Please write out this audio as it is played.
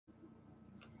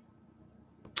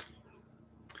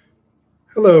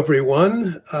Hello,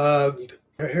 everyone. We're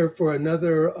here for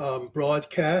another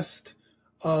broadcast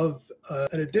of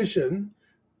an edition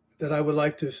that I would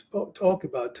like to talk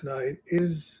about tonight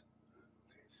is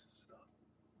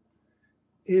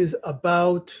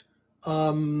about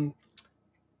um,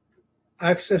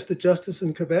 access to justice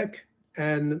in Quebec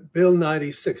and Bill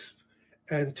 96.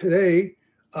 And today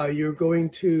you're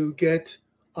going to get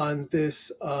on this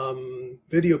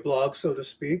video blog, so to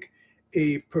speak,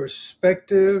 a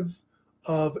perspective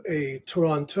of a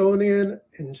Torontonian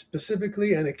and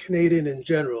specifically and a Canadian in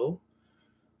general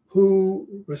who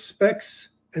respects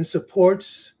and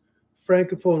supports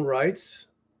Francophone rights,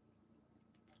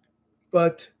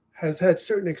 but has had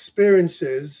certain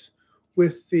experiences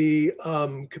with the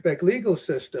Quebec legal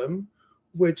system,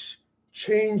 which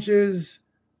changes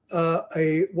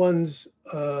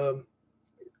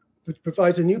which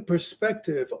provides a new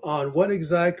perspective on what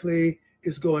exactly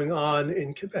is going on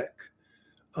in Quebec.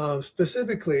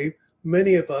 Specifically,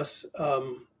 many of us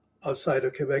outside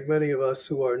of Quebec, many of us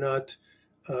who are not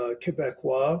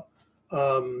Quebecois,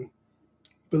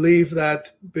 believe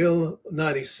that Bill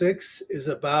 96 is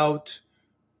about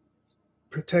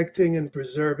protecting and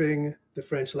preserving the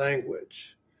French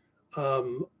language.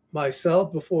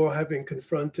 Myself, before having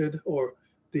confronted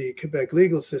the Quebec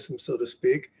legal system, so to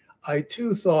speak, I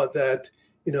too thought that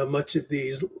much of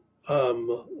these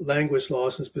language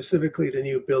laws, and specifically the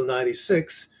new Bill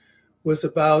 96, was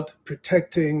about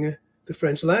protecting the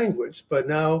French language. But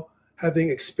now, having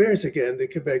experienced again the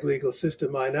Quebec legal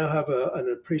system, I now have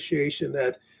an appreciation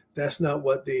that that's not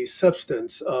what the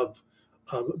substance of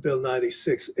Bill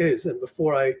 96 is. And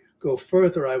before I go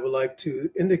further, I would like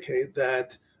to indicate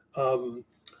that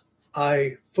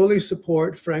I fully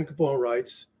support Francophone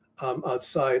rights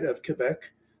outside of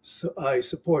Quebec. So I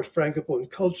support Francophone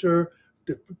culture,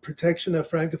 the protection of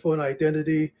Francophone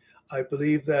identity. I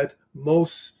believe that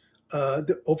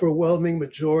the overwhelming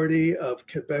majority of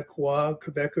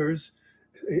Quebecers,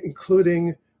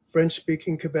 including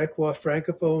French-speaking Quebecois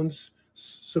Francophones,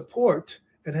 support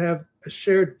and have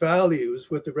shared values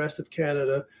with the rest of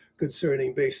Canada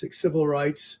concerning basic civil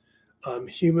rights,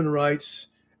 human rights,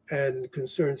 and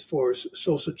concerns for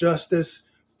social justice,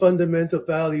 fundamental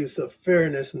values of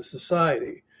fairness in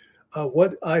society.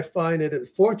 What I find it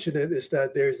unfortunate is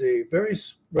that there's a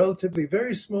relatively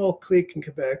very small clique in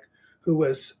Quebec who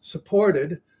has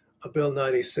supported Bill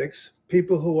 96,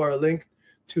 people who are linked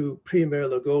to Premier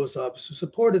Legault's office who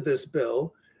supported this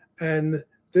bill, and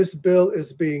this bill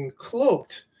is being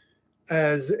cloaked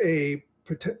as a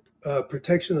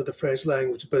protection of the French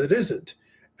language, but it isn't.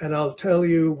 And I'll tell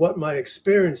you what my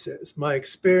experience is. My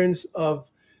experience of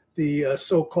the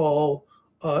so-called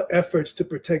efforts to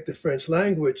protect the French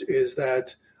language is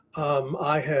that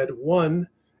I had won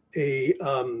a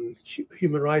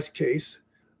human rights case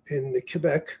in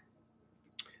Quebec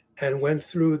and went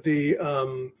through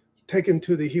taken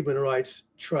to the Human Rights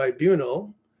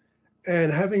Tribunal.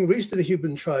 And having reached the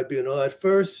Human Tribunal, at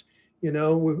first,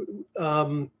 dealing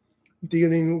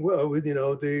with,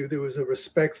 there was a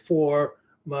respect for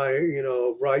my,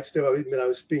 rights. I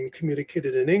was being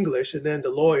communicated in English, and then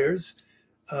the lawyers,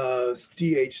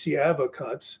 DHC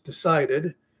advocates,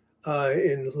 decided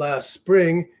in last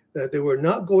spring that they were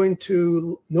no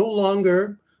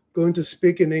longer going to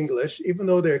speak in English, even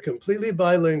though they're completely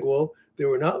bilingual. They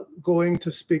were not going to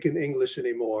speak in English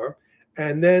anymore,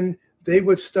 and then they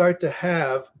would start to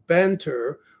have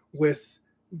banter with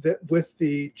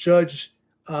the judge,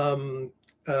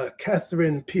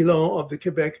 Catherine Pilon of the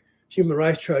Quebec Human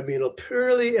Rights Tribunal,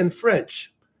 purely in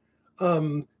French.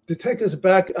 To take us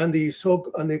back on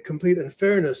the complete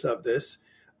unfairness of this,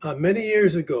 many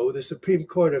years ago, the Supreme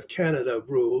Court of Canada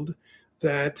ruled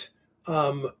that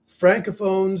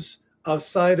Francophones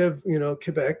outside of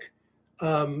Quebec,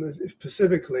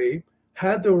 specifically,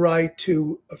 had the right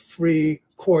to a free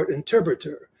court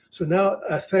interpreter. So now,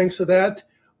 as thanks to that,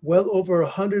 well over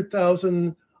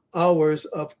 100,000 hours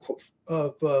of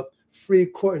free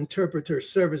court interpreter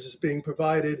services being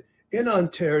provided in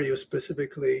Ontario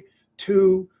specifically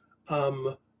to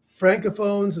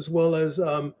Francophones, as well as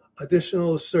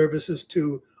additional services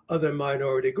to other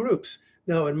minority groups.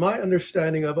 Now, in my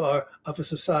understanding of a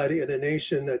society and a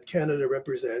nation that Canada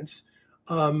represents,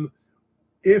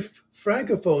 if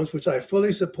Francophones, which I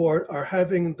fully support, are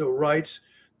having the rights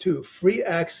to free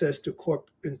access to court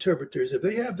interpreters, if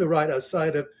they have the right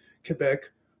outside of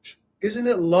Quebec, isn't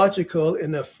it logical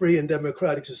in a free and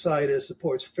democratic society that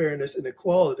supports fairness and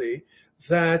equality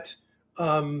that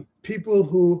people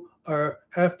who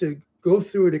have to go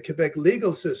through the Quebec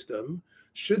legal system,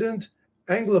 shouldn't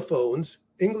Anglophones,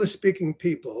 English-speaking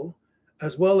people,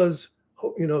 as well as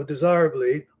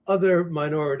desirably other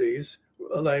minorities,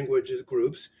 languages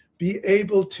groups be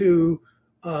able to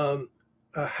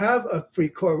have a free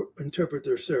court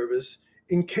interpreter service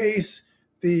in case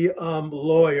the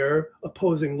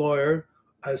opposing lawyer,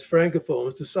 as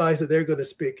francophones, decides that they're going to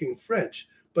speak in French.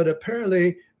 But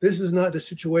apparently, this is not the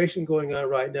situation going on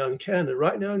right now in Canada.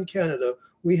 Right now in Canada,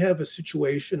 we have a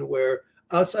situation where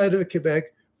outside of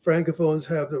Quebec, francophones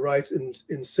have the rights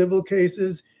in civil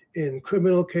cases, in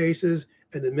criminal cases,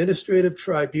 and administrative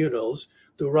tribunals,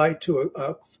 the right to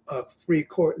a free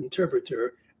court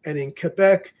interpreter. And in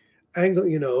Quebec, I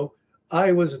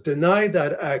was denied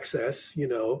that access,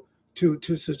 to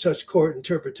such court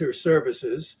interpreter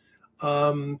services.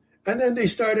 And then they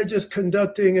started just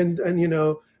conducting and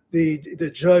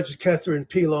the judge, Catherine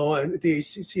Pilon, and the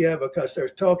HCC advocate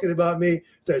starts talking about me,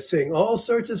 starts saying all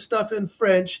sorts of stuff in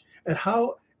French. And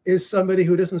how is somebody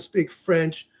who doesn't speak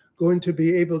French going to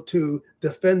be able to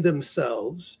defend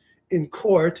themselves in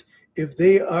court if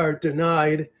they are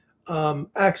denied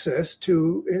access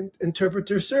to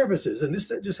interpreter services? And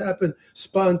this just happened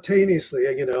spontaneously,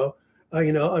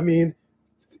 I mean,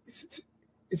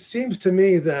 it seems to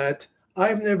me that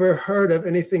I've never heard of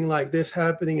anything like this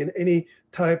happening in any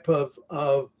type of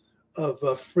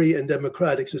a free and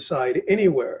democratic society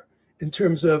anywhere, in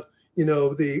terms of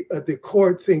the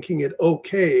court thinking it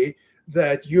okay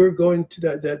that you're going to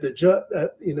that the judge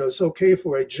it's okay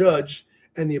for a judge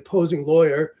and the opposing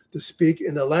lawyer to speak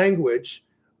in a language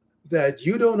that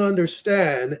you don't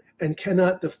understand and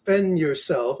cannot defend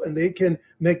yourself, and they can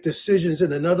make decisions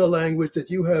in another language that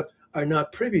you are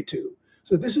not privy to.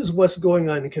 So this is what's going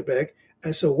on in Quebec.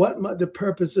 And so the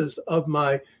purposes of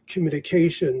my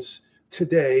communications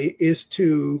today is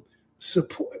to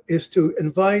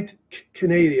invite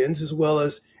Canadians, as well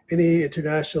as any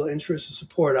international interest and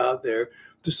support out there,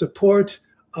 to support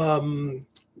our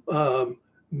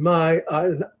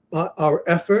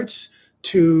efforts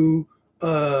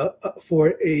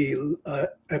for a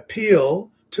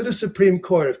appeal to the Supreme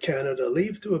Court of Canada,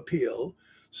 leave to appeal,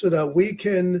 so that we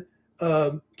can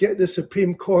get the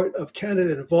Supreme Court of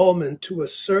Canada involvement to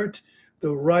assert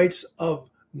the rights of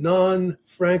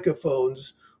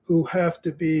non-francophones who have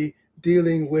to be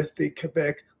dealing with the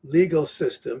Quebec legal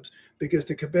systems, because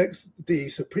the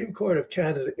Supreme Court of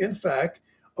Canada, in fact,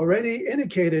 already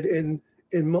indicated in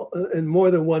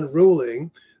more than one ruling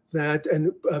that,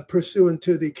 and pursuant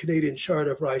to the Canadian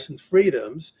Charter of Rights and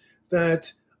Freedoms,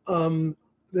 that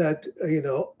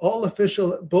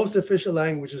both official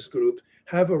languages group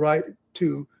have a right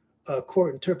to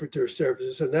court interpreter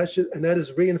services, and that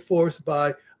is reinforced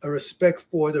by a respect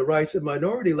for the rights of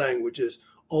minority languages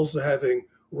also having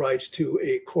rights to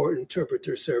a court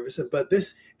interpreter service. But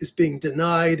this is being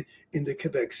denied in the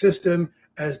Quebec system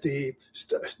as they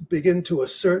begin to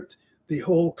assert the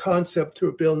whole concept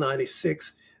through Bill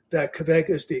 96 that Quebec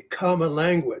is the common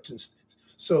language. And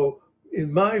so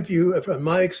in my view, from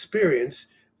my experience,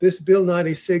 this Bill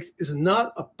 96 is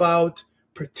not about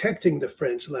protecting the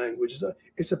French language.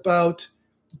 It's about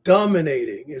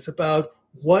dominating. It's about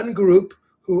one group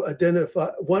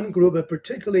and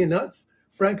particularly not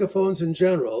francophones in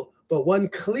general, but one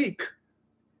clique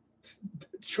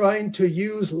trying to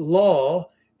use law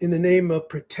in the name of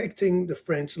protecting the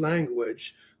French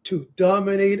language to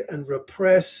dominate and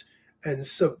repress and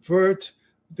subvert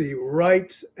the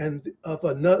rights of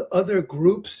other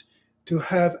groups to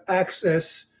have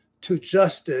access to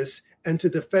justice and to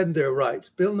defend their rights.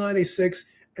 Bill 96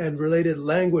 and related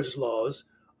language laws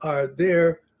are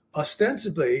there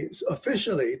ostensibly,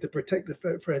 officially, to protect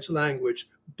the French language,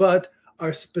 but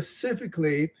are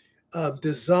specifically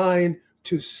designed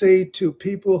to say to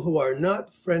people who are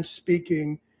not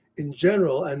French-speaking in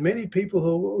general, and many people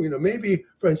who may be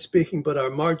French-speaking but are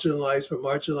marginalized from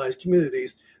marginalized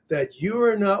communities, that you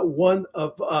are not one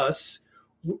of us.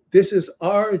 This is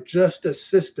our justice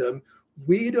system.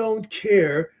 We don't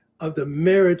care of the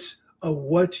merits of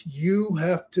what you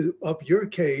have to, of your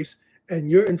case and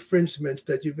your infringements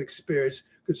that you've experienced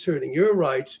concerning your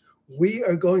rights. We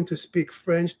are going to speak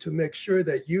French to make sure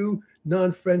that you,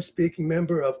 non-French speaking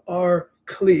member of our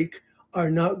clique,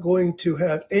 are not going to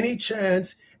have any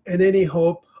chance and any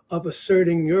hope of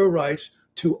asserting your rights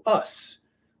to us.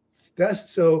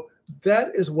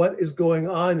 That is what is going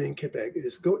on in Quebec.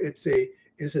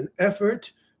 It's an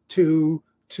effort to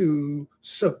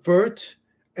subvert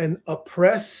and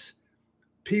oppress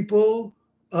people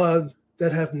that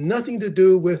have nothing to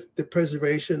do with the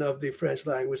preservation of the French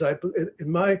language.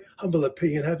 In my humble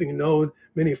opinion, having known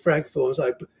many francophones,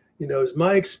 it's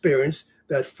my experience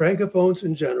that francophones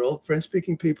in general,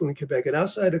 French-speaking people in Quebec and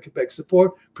outside of Quebec,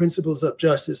 support principles of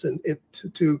justice, and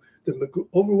to the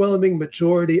overwhelming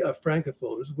majority of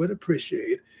francophones would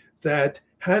appreciate that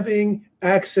having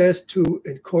access to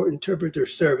a court interpreter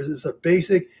service is a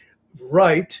basic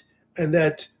right, and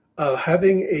that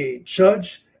having a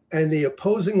judge and the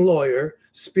opposing lawyer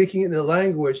speaking in a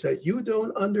language that you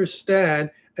don't understand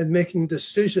and making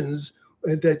decisions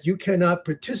that you cannot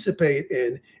participate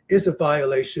in is a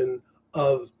violation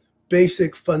of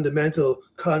basic fundamental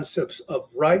concepts of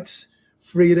rights,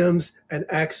 freedoms, and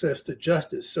access to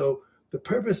justice. So the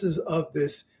purposes of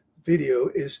this video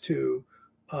is to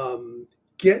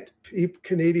get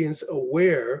Canadians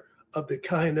aware of the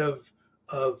kind of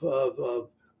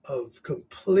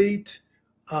complete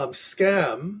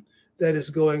scam that is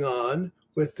going on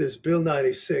with this Bill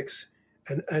 96,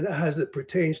 and as it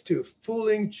pertains to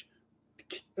fooling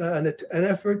an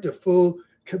effort to fool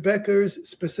Quebecers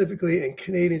specifically and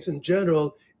Canadians in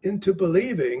general into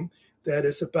believing that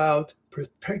it's about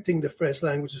protecting the French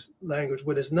language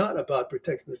when it's not about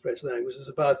protecting the French language. It's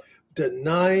about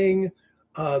denying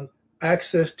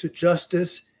access to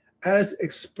justice as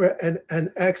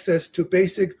and access to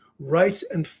basic rights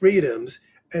and freedoms,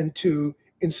 and to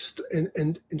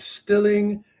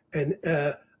instilling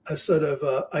a sort of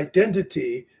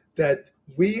identity that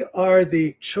we are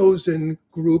the chosen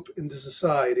group in the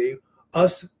society,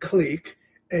 us clique,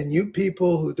 and you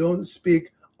people who don't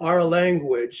speak our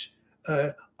language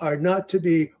are not to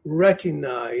be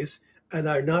recognized and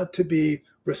are not to be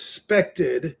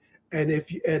respected. And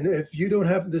if you don't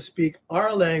happen to speak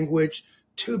our language,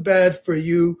 too bad for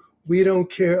you. We don't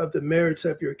care of the merits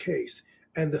of your case.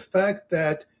 And the fact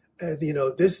that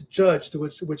this judge,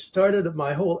 which started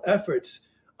our whole efforts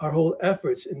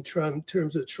in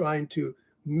terms of trying to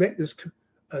make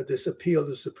this appeal to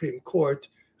the Supreme Court,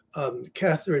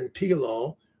 Catherine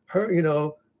Pilon,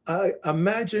 I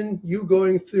imagine you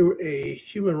going through a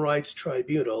human rights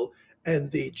tribunal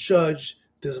and the judge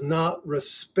does not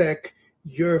respect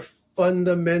your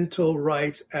fundamental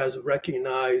rights as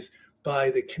recognized by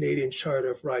the Canadian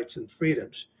Charter of Rights and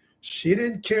Freedoms. She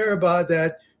didn't care about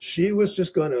that. She was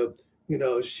just going to,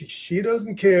 she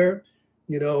doesn't care,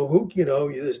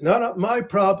 it's not my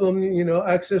problem,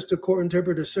 access to court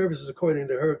interpreter services, according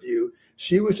to her view.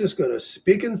 She was just going to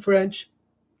speak in French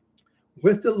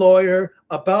with the lawyer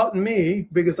about me,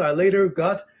 because I later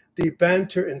got the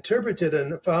banter interpreted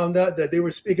and found out that they were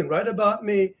speaking right about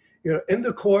me, in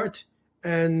the court,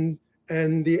 and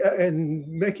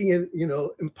making it,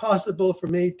 impossible for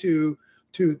me to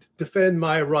defend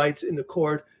my rights in the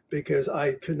court because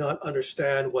I could not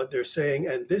understand what they're saying.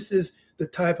 And this is the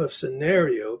type of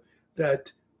scenario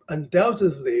that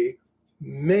undoubtedly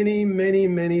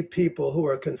many people who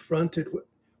are confronted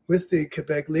with the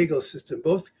Quebec legal system,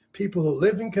 both people who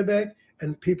live in Quebec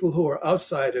and people who are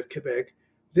outside of Quebec,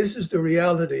 this is the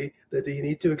reality that they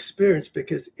need to experience.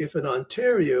 Because if in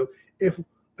Ontario, if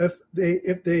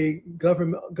the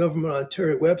government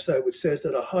Ontario website, which says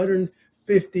that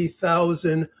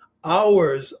 150,000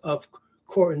 hours of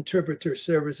court interpreter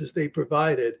services they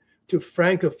provided to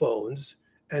francophones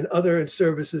and other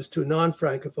services to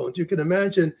non-francophones, you can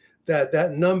imagine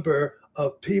that number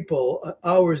of people,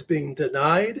 hours being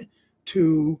denied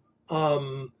to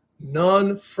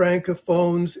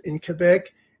non-francophones in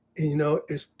Quebec,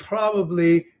 is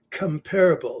probably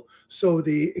comparable. So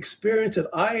the experience that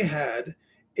I had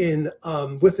and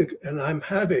I'm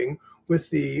having with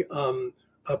the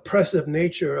oppressive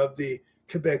nature of the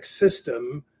Quebec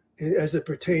system as it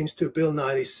pertains to Bill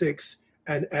 96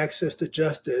 and access to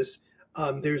justice,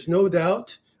 there's no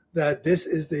doubt that this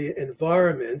is the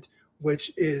environment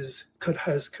which has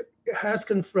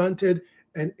confronted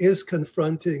and is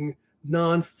confronting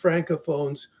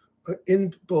non-francophones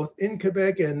both in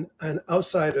Quebec and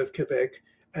outside of Quebec.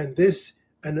 And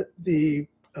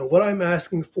what I'm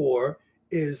asking for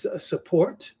is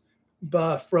support,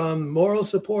 from moral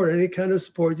support, any kind of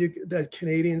support that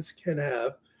Canadians can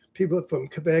have, people from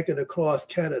Quebec and across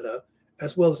Canada,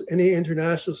 as well as any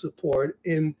international support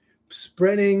in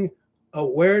spreading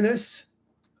awareness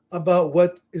about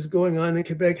what is going on in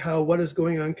Quebec, what is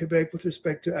going on in Quebec with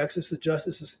respect to access to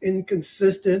justice is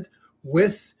inconsistent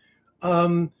with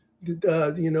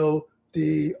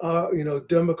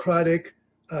democratic,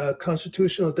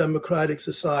 constitutional democratic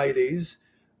societies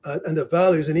and the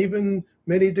values, and even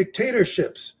many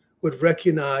dictatorships would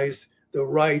recognize the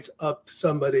right of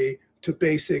somebody to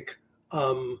basic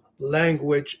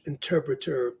language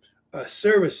interpreter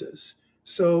services.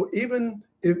 So even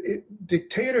if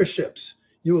dictatorships,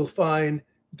 you will find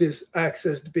this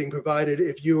access being provided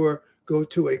if you go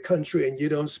to a country and you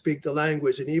don't speak the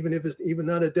language. And even if it's even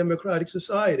not a democratic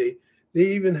society,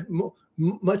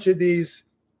 much of these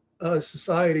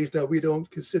societies that we don't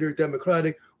consider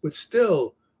democratic would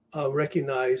still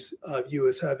recognize you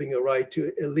as having a right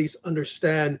to at least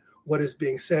understand what is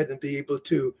being said and be able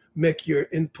to make your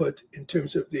input in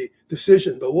terms of the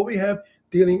decision. But what we have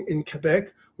dealing in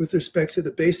Quebec with respect to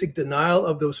the basic denial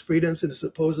of those freedoms in the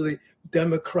supposedly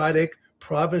democratic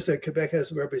province that Quebec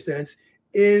has represents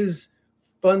is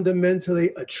fundamentally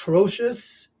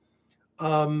atrocious.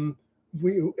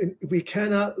 We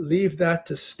cannot leave that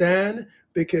to stand,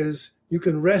 because you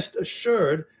can rest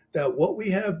assured that what we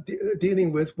have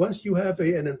dealing with, once you have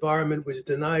an environment which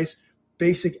denies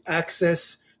basic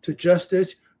access to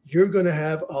justice, you're going to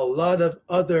have a lot of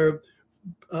other,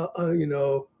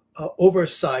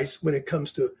 oversights when it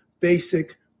comes to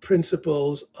basic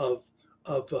principles of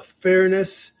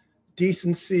fairness,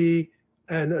 decency,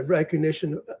 and a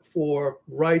recognition for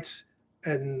rights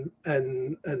and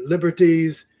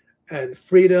liberties and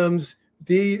freedoms.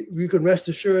 You can rest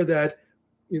assured that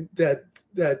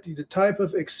the type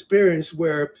of experience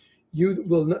where you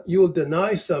will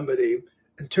deny somebody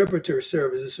interpreter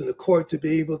services in the court to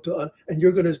be able to, and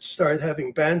you're going to start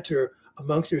having banter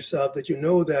amongst yourself that you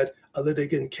know that a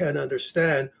litigant can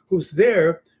understand, who's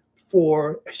there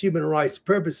for human rights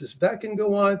purposes. If that can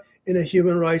go on in a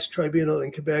human rights tribunal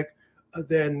in Quebec,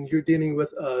 then you're dealing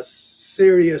with a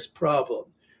serious problem.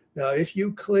 Now, if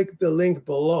you click the link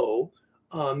below,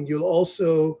 you'll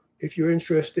also, if you're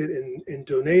interested in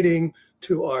donating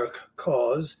to our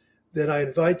cause, then I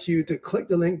invite you to click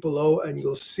the link below, and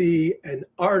you'll see an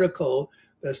article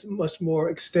that's much more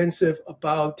extensive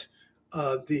about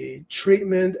the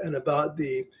treatment and about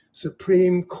the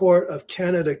Supreme Court of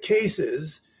Canada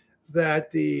cases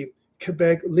that the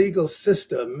Quebec legal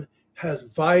system has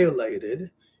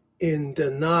violated in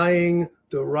denying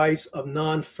the rights of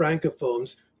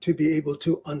non-francophones to be able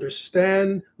to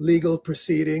understand legal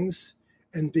proceedings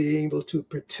and being able to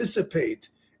participate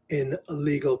in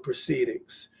legal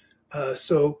proceedings.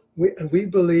 So we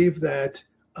believe that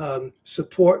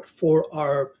support for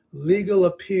our legal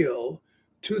appeal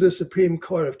to the Supreme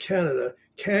Court of Canada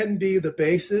can be the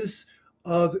basis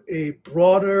of a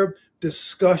broader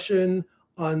discussion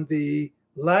on the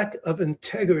lack of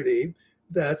integrity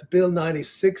that Bill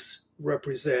 96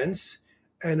 represents,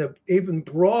 and an even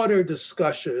broader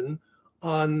discussion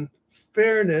on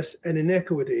fairness and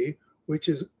inequity, which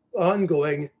is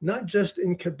ongoing, not just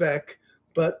in Quebec,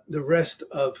 but the rest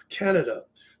of Canada.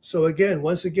 So again,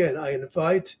 once again, I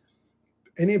invite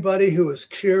anybody who is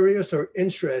curious or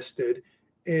interested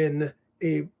in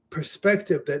a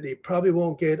perspective that they probably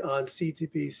won't get on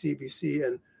CTV, CBC,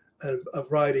 and a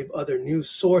variety of other news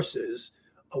sources,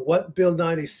 of what Bill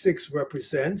 96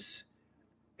 represents.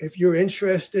 If you're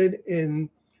interested in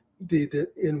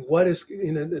what is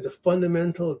in the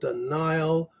fundamental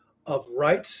denial of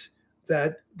rights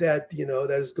that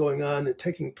is going on and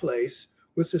taking place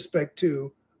with respect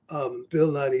to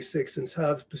Bill 96, and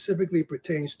how it specifically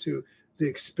pertains to the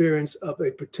experience of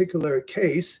a particular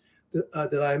case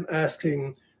that I'm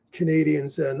asking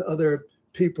Canadians and other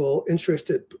people,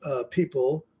 interested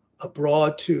people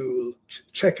abroad, to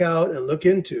check out and look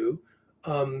into.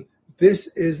 This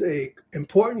is an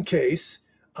important case.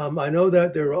 I know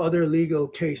that there are other legal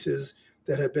cases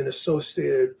that have been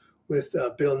associated with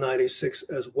Bill 96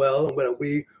 as well, and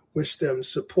we wish them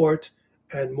support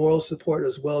and moral support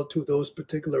as well to those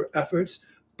particular efforts.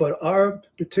 But our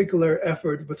particular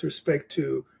effort with respect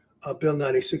to Bill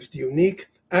 96, the unique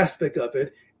aspect of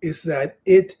it is that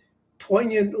it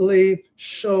poignantly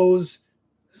shows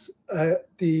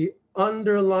the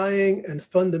underlying and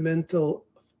fundamental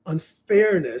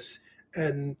unfairness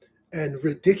and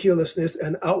ridiculousness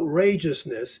and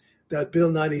outrageousness that Bill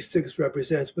 96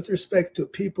 represents with respect to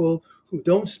people who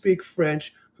don't speak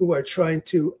French, who are trying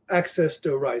to access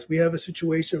their rights. We have a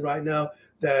situation right now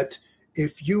that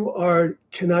if you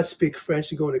cannot speak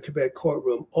French and go in a Quebec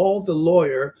courtroom, all the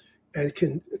lawyer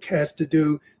has to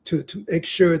do to make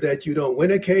sure that you don't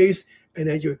win a case, and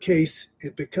that your case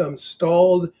it becomes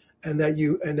stalled, and that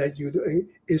you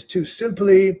is to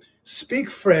simply speak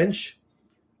French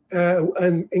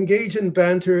and engage in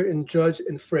banter and judge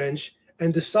in French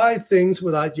and decide things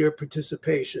without your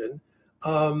participation,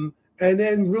 and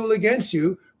then rule against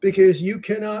you because you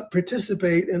cannot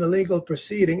participate in a legal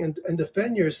proceeding and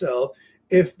defend yourself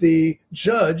if the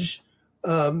judge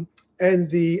and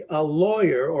the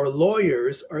lawyer or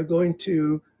lawyers are going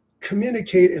to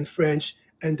communicate in French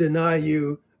and deny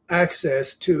you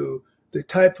access to the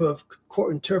type of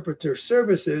court interpreter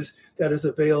services that is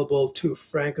available to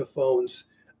francophones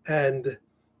and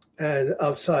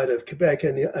outside of Quebec.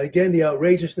 And again, the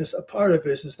outrageousness, a part of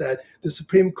this is that the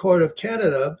Supreme Court of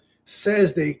Canada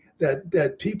says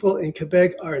that people in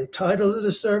Quebec are entitled to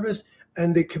the service,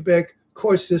 and the Quebec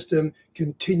court system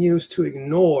continues to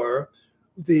ignore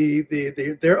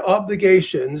their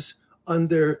obligations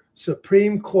under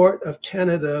Supreme Court of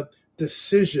Canada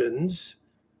decisions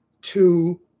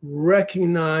to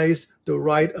recognize the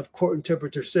right of court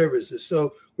interpreter services.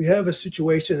 So we have a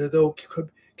situation that though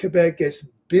Quebec gets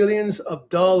billions of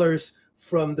dollars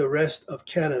from the rest of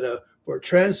Canada for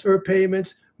transfer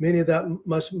payments, many of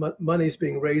that money is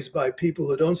being raised by people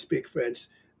who don't speak French.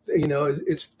 You know,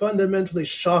 it's fundamentally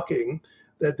shocking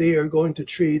that they are going to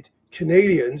treat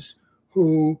Canadians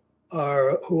who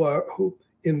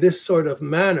in this sort of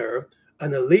manner,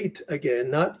 an elite,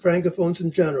 again, not francophones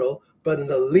in general, but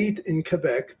an elite in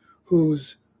Quebec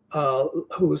who's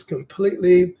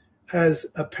completely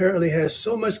apparently has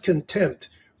so much contempt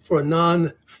for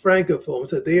non-francophones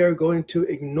that they are going to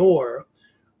ignore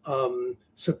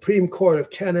Supreme Court of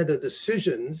Canada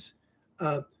decisions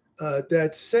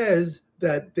that says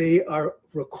that they are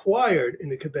required in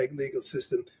the Quebec legal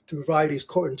system to provide these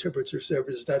court interpreter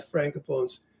services that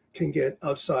francophones can get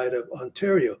outside of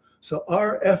Ontario. So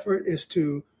our effort is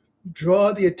to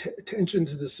draw the attention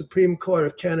to the Supreme Court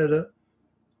of Canada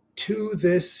to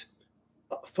this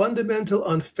fundamental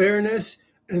unfairness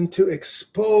and to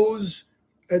expose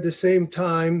at the same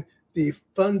time the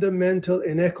fundamental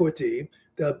inequity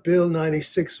that Bill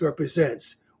 96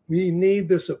 represents. We need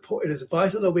the support. It is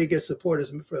vital that we get support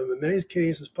from as many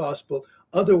Canadians as possible.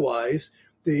 Otherwise,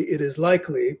 it is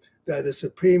likely that the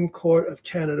Supreme Court of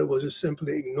Canada will just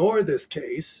simply ignore this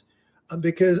case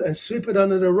and sweep it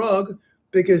under the rug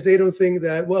because they don't think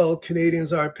that, well,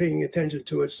 Canadians aren't paying attention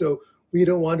to it. So we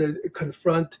don't want to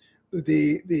confront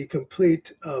the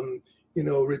complete,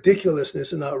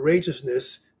 ridiculousness and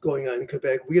outrageousness going on in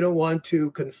Quebec. We don't want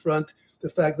to confront the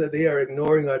fact that they are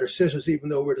ignoring our decisions, even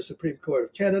though we're the Supreme Court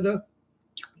of Canada.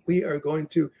 We are going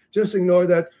to just ignore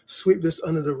that, sweep this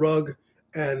under the rug,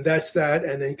 and that's that.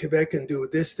 And then Quebec can do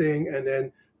this thing, and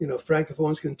then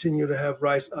francophones continue to have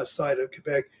rights outside of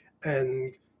Quebec,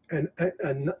 and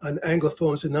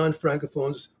anglophones and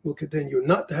non-francophones will continue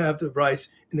not to have the rights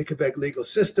in the Quebec legal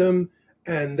system,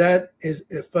 and that is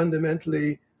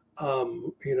fundamentally,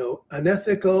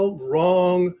 unethical,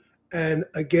 wrong, and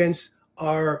against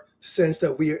our sense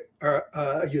that we are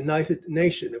a united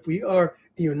nation. If we are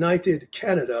a united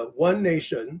Canada, one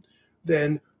nation,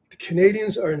 then the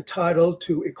Canadians are entitled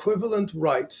to equivalent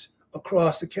rights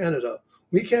across the Canada.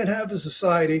 We can't have a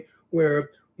society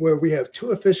where we have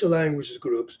two official languages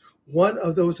groups. One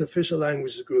of those official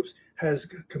languages groups has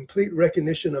complete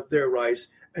recognition of their rights,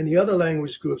 and the other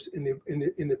language groups in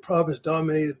the province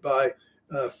dominated by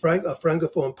a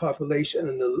francophone population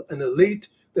and an elite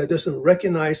that doesn't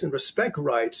recognize and respect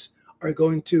rights are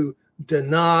going to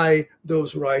deny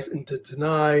those rights and to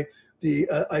deny the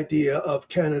idea of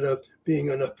Canada being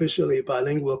an officially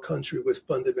bilingual country with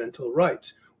fundamental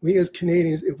rights. We as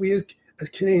Canadians, if we as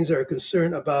Canadians are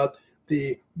concerned about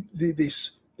the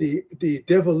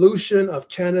devolution of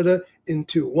Canada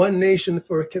into one nation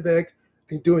for Quebec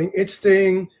and doing its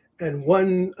thing, and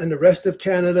the rest of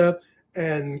Canada,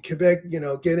 and Quebec,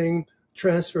 getting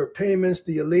transfer payments,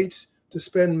 the elites to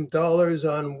spend dollars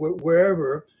on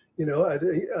wherever, at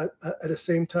the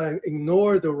same time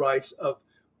ignore the rights of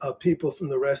people from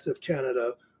the rest of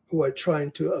Canada who are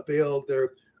trying to avail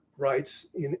their rights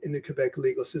in the Quebec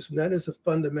legal system. That's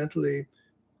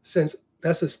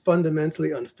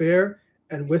fundamentally unfair.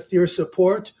 And with your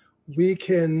support, we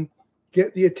can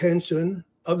get the attention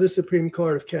of the Supreme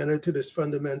Court of Canada to this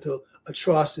fundamental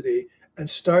atrocity and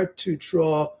start to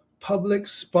draw public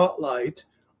spotlight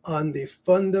on the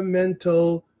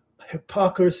fundamental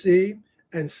hypocrisy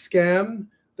and scam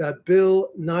that Bill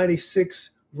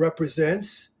 96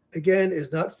 represents. Again,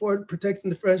 is not for protecting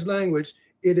the French language.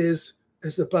 It's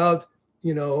about,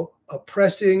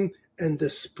 oppressing and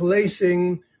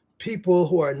displacing people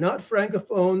who are not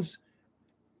francophones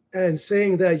and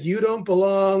saying that you don't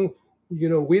belong,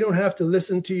 we don't have to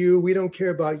listen to you, we don't care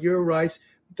about your rights.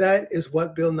 That is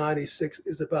what Bill 96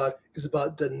 is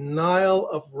about denial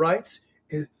of rights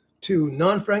to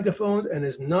non-francophones, and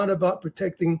is not about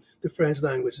protecting the French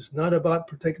language. It's not about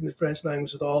protecting the French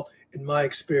language at all, in my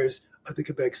experience of the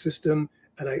Quebec system.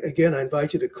 And I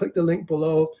invite you to click the link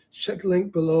below, check the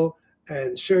link below,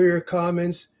 and share your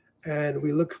comments. And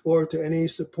we look forward to any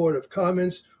supportive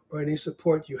comments or any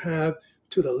support you have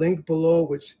to the link below,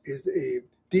 which is a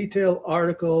detailed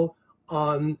article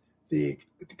on the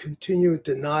continued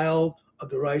denial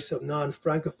of the rights of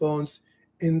non-francophones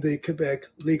in the Quebec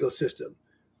legal system.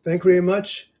 Thank you very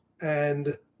much,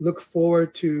 and look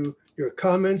forward to your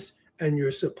comments and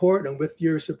your support. And with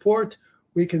your support,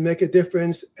 we can make a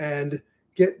difference and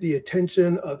get the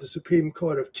attention of the Supreme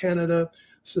Court of Canada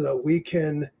so that we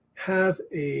can have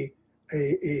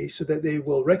so that they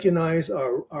will recognize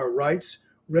our rights,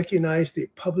 recognize the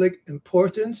public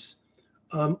importance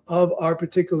of our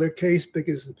particular case,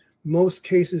 because most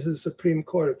cases in the Supreme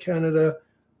Court of Canada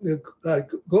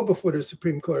go before the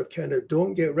Supreme Court of Canada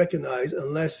don't get recognized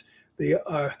unless they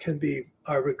are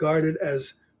regarded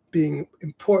as being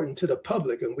important to the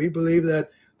public. And we believe that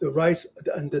the rights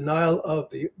and denial of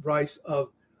the rights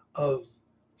of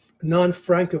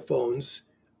non-francophones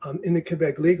in the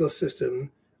Quebec legal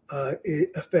system,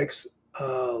 it affects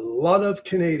a lot of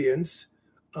Canadians.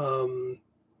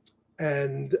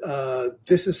 And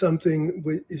this is something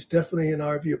which is definitely, in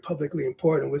our view, publicly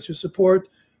important. With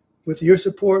your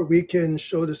support, we can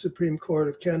show the Supreme Court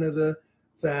of Canada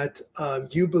that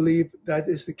you believe that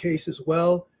is the case as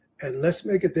well. And let's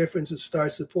make a difference and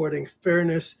start supporting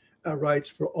fairness and rights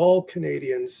for all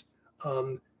Canadians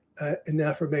in the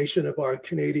affirmation of our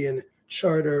Canadian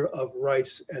Charter of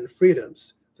Rights and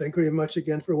Freedoms. Thank you very much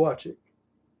again for watching.